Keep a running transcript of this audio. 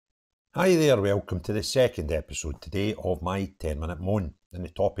Hi there, welcome to the second episode today of my 10-minute moan. And the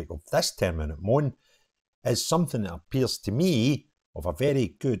topic of this 10-minute moan is something that appears to me of a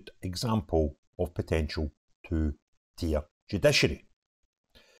very good example of potential two-tier judiciary.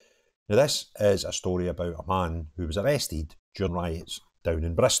 Now this is a story about a man who was arrested during riots down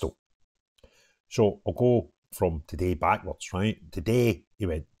in Bristol. So I'll go from today backwards, right? Today he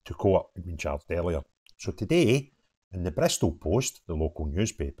went to court, he'd been charged earlier. So today, in the Bristol Post, the local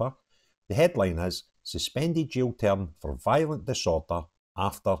newspaper, the headline is, Suspended Jail Term for Violent Disorder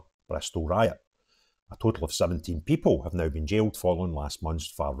After Bristol Riot. A total of 17 people have now been jailed following last month's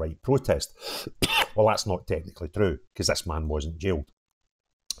far-right protest. Well, that's not technically true, because this man wasn't jailed.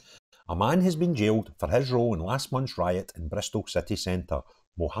 A man has been jailed for his role in last month's riot in Bristol city centre.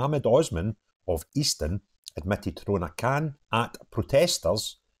 Mohamed Osman of Easton admitted throwing a can at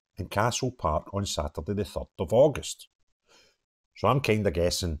protesters in Castle Park on Saturday the 3rd of August. So I'm kind of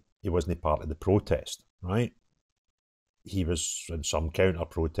guessing he wasn't part of the protest, right? He was in some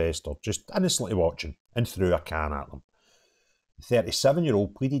counter-protest or just innocently watching and threw a can at them. The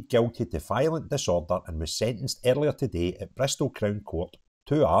 37-year-old pleaded guilty to violent disorder and was sentenced earlier today at Bristol Crown Court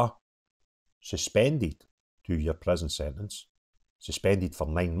to a suspended 2-year prison sentence, suspended for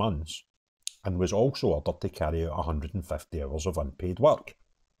 9 months, and was also ordered to carry out 150 hours of unpaid work.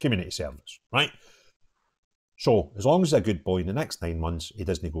 Community service, right? So, as long as he's a good boy in the next 9 months, he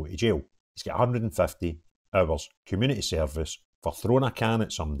doesn't go to jail. He's got 150 hours community service for throwing a can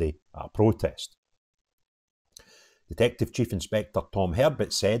at somebody at a protest. Detective Chief Inspector Tom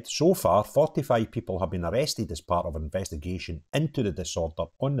Herbert said, so far 45 people have been arrested as part of an investigation into the disorder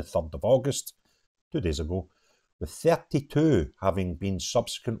on the 3rd of August, 2 days ago, with 32 having been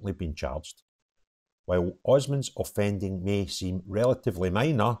subsequently been charged. While Osman's offending may seem relatively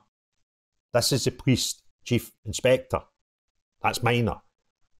minor, this is the police Chief Inspector. That's minor.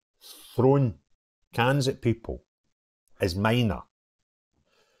 Throwing cans at people is minor.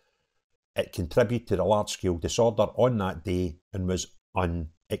 It contributed to a large-scale disorder on that day and was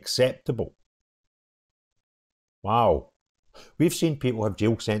unacceptable. Wow. We've seen people have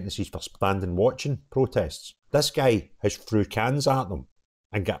jail sentences for standing watching protests. This guy has threw cans at them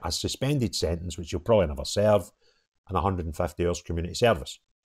and got a suspended sentence, which he'll probably never serve, and 150 hours community service.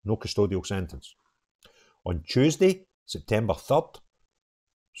 No custodial sentence. On Tuesday, September 3rd,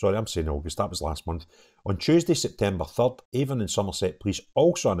 sorry, I'm saying August, that was last month. On Tuesday, September 3rd, Avon and Somerset Police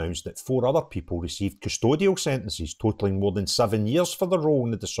also announced that 4 other people received custodial sentences totalling more than 7 years for their role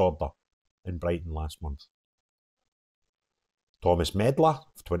in the disorder in Brighton last month. Thomas Medler,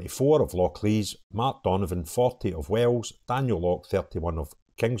 24, of Lochleys, Mark Donovan, 40, of Wells, Daniel Locke, 31, of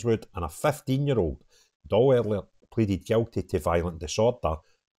Kingswood, and a 15-year-old had all earlier pleaded guilty to violent disorder,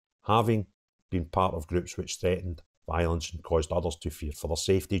 having been part of groups which threatened violence and caused others to fear for their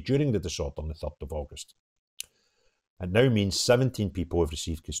safety during the disorder on the 3rd of August. It now means 17 people have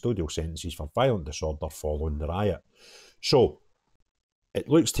received custodial sentences for violent disorder following the riot. So, it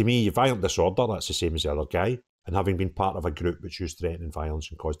looks to me, violent disorder, that's the same as the other guy, and having been part of a group which used threatening violence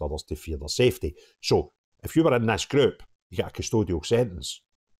and caused others to fear their safety. So, if you were in this group, you get a custodial sentence.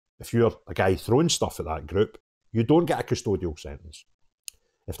 If you're a guy throwing stuff at that group, you don't get a custodial sentence.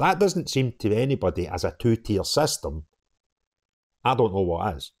 If that doesn't seem to anybody as a two-tier system, I don't know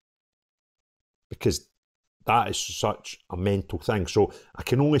what is. Because that is such a mental thing. So I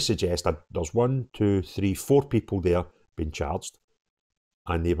can only suggest that there's 1, 2, 3, 4 people there being charged,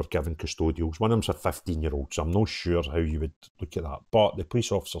 and they were given custodials. One of them's a 15-year-old, so I'm not sure how you would look at that. But the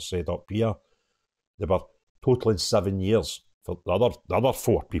police officer said up here, they were totaling 7 years for the other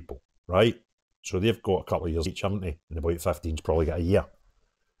 4 people, right? So they've got a couple of years each, haven't they? And the boy at 15's probably got a year.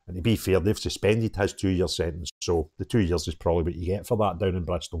 And to be fair, they've suspended his 2-year sentence, so the 2 years is probably what you get for that down in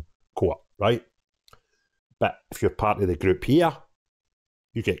Bristol Court, right? But if you're part of the group here,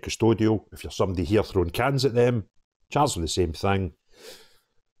 you get custodial. If you're somebody here throwing cans at them, charged with the same thing,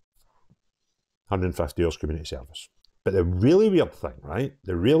 150 hours community service. But the really weird thing, right,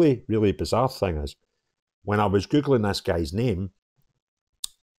 the really, really bizarre thing is, when I was Googling this guy's name,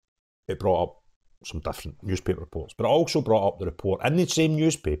 it brought up some different newspaper reports, but it also brought up the report in the same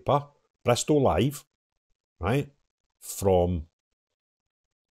newspaper, Bristol Live, right, from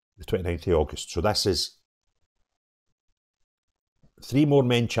the 29th of August. So this is 3 more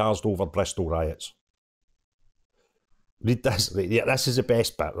men charged over Bristol riots. Read this, this is the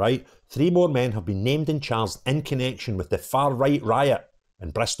best bit, right? 3 more men have been named and charged in connection with the far-right riot in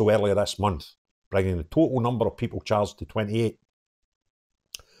Bristol earlier this month, bringing the total number of people charged to 28.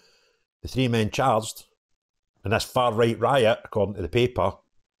 The 3 men charged in this far-right riot, according to the paper,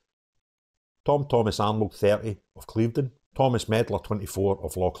 Thomas Arnold, 30, of Clevedon, Thomas Medler, 24,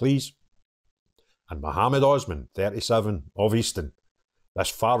 of Lochleys, and Mohamed Osman, 37, of Easton. This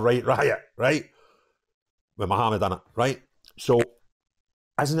far-right riot, right? With Mohamed in it, right? So,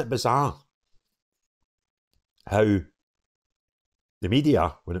 isn't it bizarre how the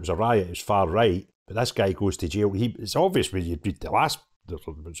media, when it was a riot, it was far-right, but this guy goes to jail. It's obvious when you read the last,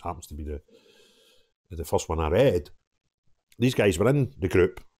 which happens to be the first one I read. These guys were in the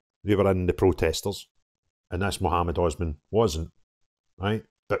group, they were in the protesters, and this Mohamed Osman wasn't, right?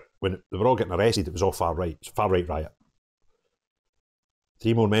 But when they were all getting arrested, it was all far-right. It's a far-right riot.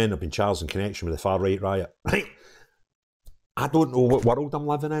 3 more men have been charged in connection with the far-right riot, right? I don't know what world I'm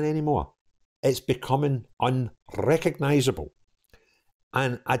living in anymore. It's becoming unrecognisable.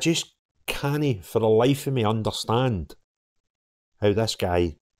 And I just can't for the life of me understand how this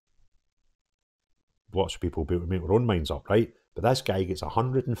guy, lots of people make their own minds up, right? But this guy gets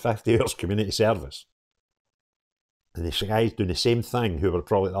 150 hours community service. And this guy's doing the same thing, who were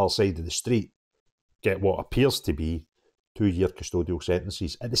probably at the other side of the street, get what appears to be 2-year custodial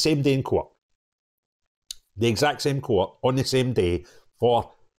sentences at the same day in court. The exact same court, on the same day,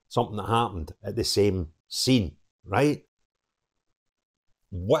 for something that happened at the same scene, right?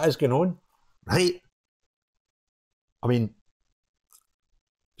 What is going on, right? I mean,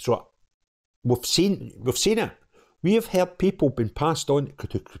 so we've seen it. We have heard people being passed on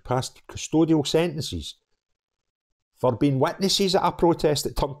to past custodial sentences for being witnesses at a protest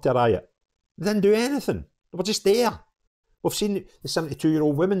that turned to a riot. They didn't do anything. They were just there. We've seen the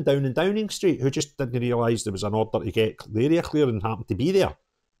 72-year-old woman down in Downing Street who just didn't realise there was an order to get the area clear and happened to be there.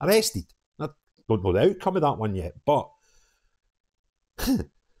 Arrested. I don't know the outcome of that one yet, but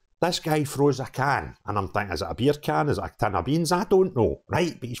this guy throws a can, and I'm thinking, is it a beer can? Is it a tin of beans? I don't know,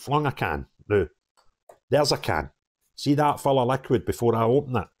 right? But he's flung a can. Now, there's a can. See that full of liquid before I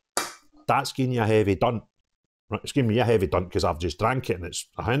open it? That's giving you a heavy dunt. It's giving me a heavy dunt because I've just drank it and it's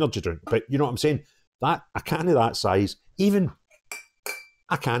an energy drink. But you know what I'm saying? That a can of that size, even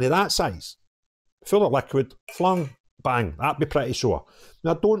a can of that size, full of liquid, flung, bang, that'd be pretty sure.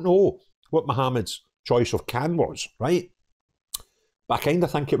 Now, I don't know what Mohamed's choice of can was, right? But I kind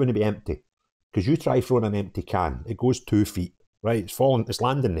of think it wouldn't be empty. Because you try throwing an empty can, it goes 2 feet, right? It's falling, it's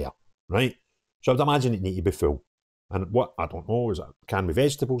landing there, right? So I'd imagine it need to be full. And what, I don't know, is it a can with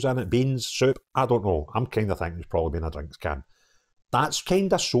vegetables in it, beans, soup? I don't know. I'm kind of thinking it's probably been a drinks can. That's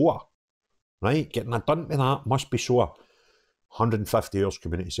kind of sore, right? Getting a dunt with that must be sore. 150 hours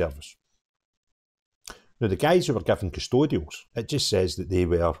community service. Now, the guys who were given custodials, it just says that they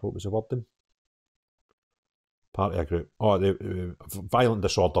were, what was the wording? Part of a group. Oh, they violent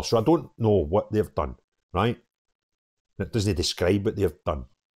disorder. So I don't know what they've done, right? It doesn't describe what they've done.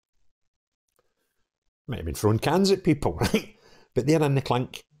 Might have been throwing cans at people, right? But they're in the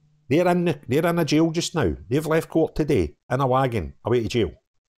clink. They're in a jail just now. They've left court today in a wagon away to jail,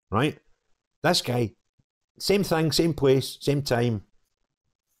 right? This guy, same thing, same place, same time,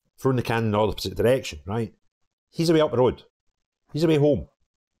 throwing the can in the opposite direction, right? He's away up the road. He's away home.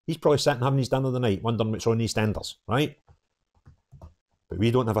 He's probably sitting having his dinner of the night, wondering what's on EastEnders, right? But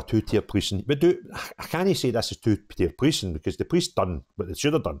we don't have a 2-tier policing. I can't say this is 2-tier policing because the police done what they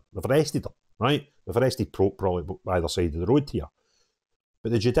should have done. They've arrested them, right? They've arrested probably by either side of the road here.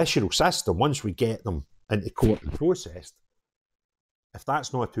 But the judicial system, once we get them into court and processed, if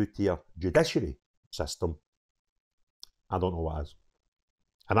that's not a 2-tier judiciary system, I don't know what is.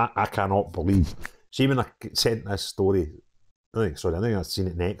 And I cannot believe. See, when I sent this story, I think I've seen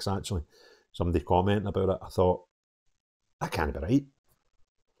it next actually, somebody commenting about it, I thought, that can't be right.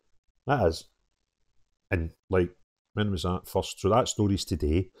 That is. And like, when was that first? So that story's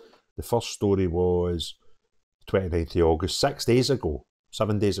today. The first story was 29th of August,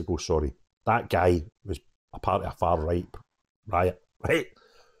 7 days ago, sorry. That guy was a part of a far-right riot, right?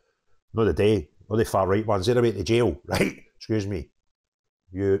 Not the day, not the far-right ones, they're away to jail, right? Excuse me.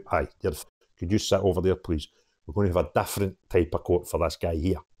 Could you sit over there, please? We're going to have a different type of court for this guy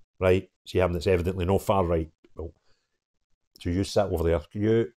here, right? See him that's evidently no far-right. Well, so you sit over there,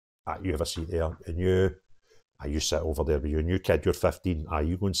 you have a seat there, and you sit over there with you, and you kid, you're 15,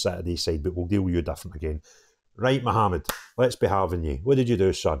 you go and sit at this side, but we'll deal with you different again. Right, Mohamed, let's be having you. What did you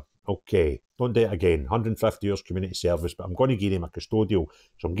do, son? Okay, don't do it again. 150 hours community service, but I'm going to give him a custodial,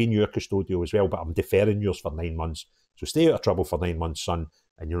 so I'm giving you a custodial as well, but I'm deferring yours for 9 months. So stay out of trouble for 9 months, son,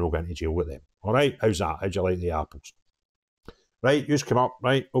 and you're not going to jail with them. All right, how's that? How'd you like the apples? Right, you's come up,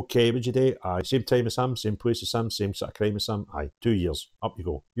 right, okay, what'd you do? Same time as him, same place as him, same sort of crime as him. 2 years, up you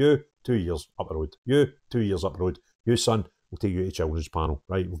go. You, 2 years up the road. You, 2 years up the road. You, son, we'll take you to children's panel,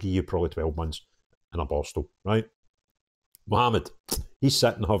 right? We'll give you probably 12 months in a Borstal, right? Mohamed, he's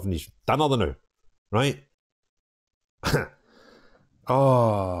sitting having his dinner now, right?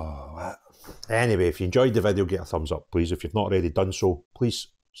 Oh, Anyway, if you enjoyed the video, get a thumbs up, please. If you've not already done so, please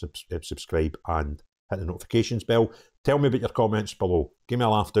subscribe and hit the notifications bell. Tell me about your comments below. Give me a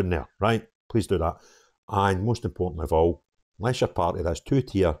laugh down there, right? Please do that. And most importantly of all, unless you're part of this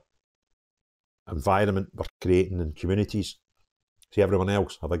two-tier environment we're creating in communities, see everyone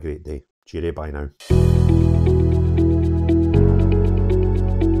else, have a great day. Cheerio, bye now.